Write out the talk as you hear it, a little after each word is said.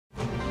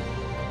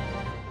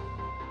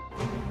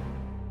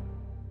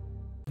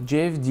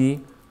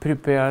JFD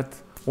prepared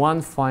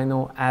one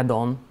final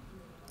add-on,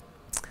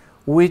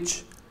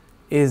 which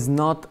is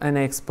not an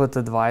expert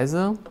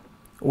advisor,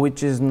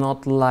 which is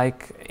not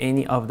like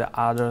any of the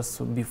others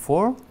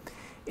before.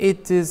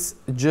 It is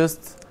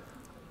just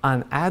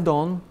an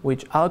add-on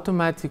which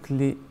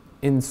automatically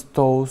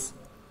installs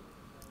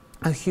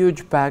a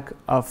huge pack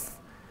of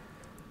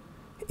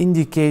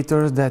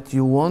indicators that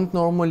you won't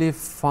normally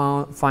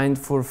find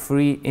for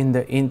free in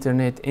the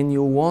internet, and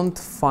you won't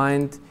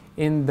find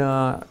in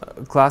the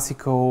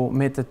classical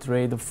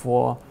MetaTrader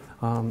 4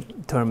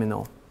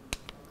 terminal.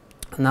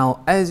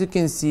 Now, as you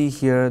can see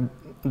here,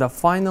 the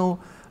final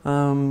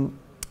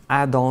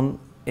add-on,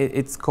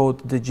 it's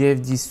called the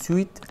JFD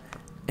Suite,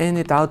 and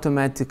it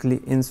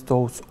automatically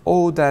installs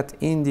all that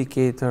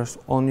indicators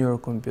on your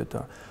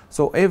computer.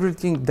 So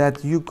everything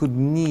that you could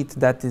need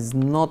that is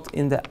not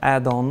in the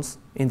add-ons,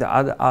 in the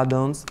other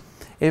add-ons,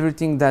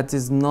 everything that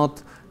is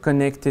not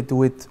connected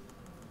with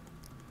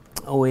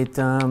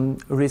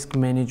risk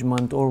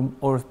management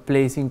or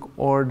placing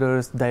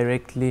orders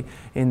directly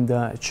in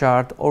the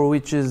chart, or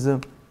which is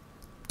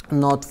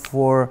not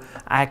for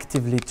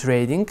actively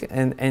trading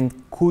and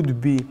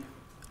could be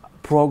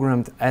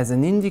programmed as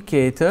an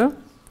indicator,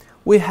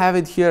 we have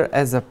it here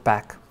as a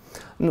pack.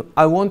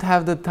 I won't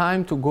have the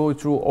time to go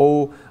through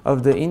all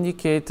of the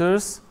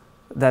indicators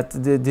that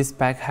this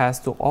pack has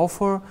to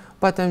offer,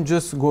 but I'm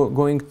just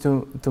going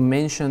to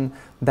mention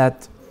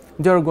that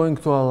they're going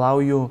to allow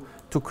you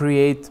to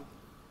create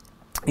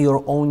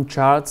your own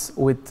charts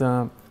with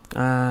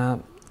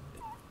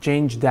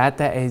change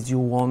data as you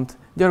want.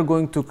 They're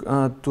going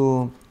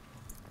to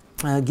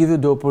give you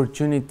the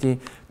opportunity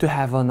to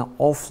have an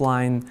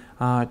offline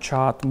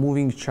chart,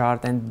 moving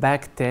chart, and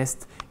back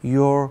test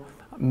your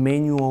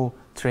manual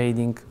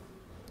trading.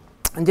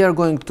 And they are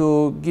going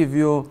to give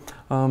you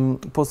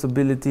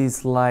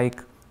possibilities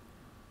like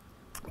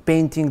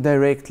painting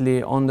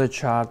directly on the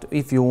chart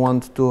if you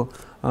want to,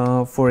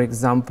 for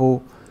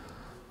example,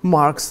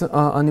 marks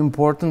an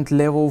important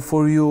level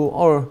for you,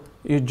 or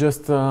you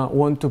just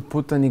want to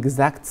put an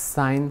exact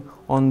sign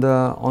on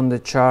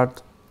the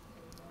chart,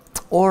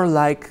 or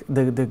like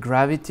the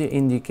gravity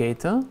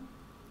indicator,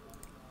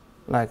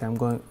 like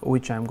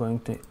which I'm going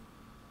to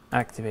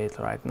activate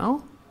right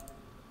now,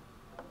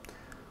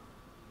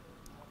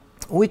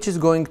 which is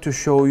going to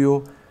show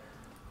you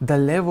the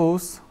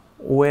levels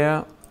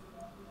where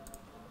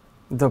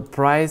the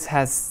price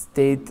has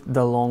stayed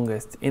the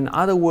longest. In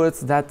other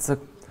words, that's a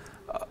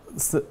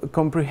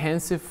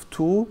comprehensive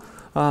tool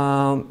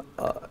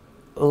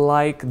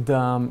like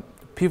the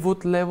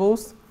pivot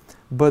levels,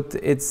 but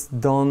it's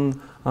done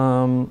a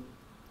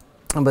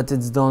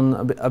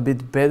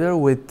bit better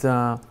with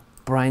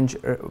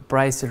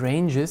price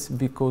ranges,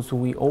 because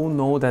we all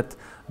know that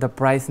the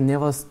price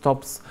never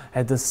stops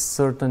at a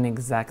certain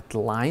exact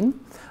line.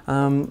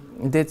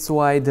 That's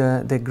why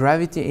the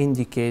gravity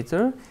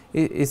indicator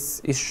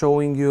is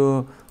showing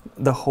you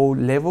the whole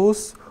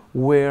levels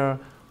where,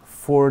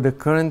 for the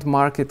current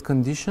market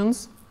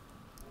conditions,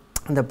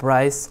 the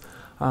price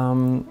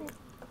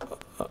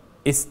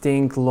is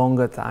staying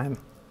longer time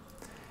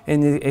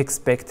and is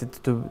expected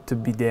to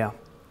be there.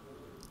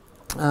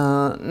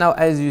 Now,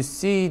 as you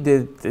see,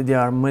 there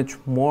are much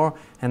more,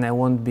 and I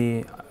won't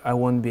be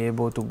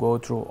able to go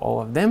through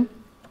all of them,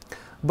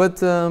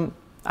 but I'm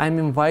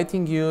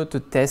inviting you to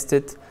test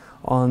it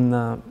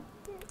on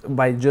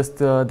by just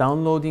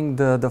downloading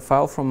the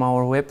file from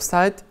our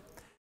website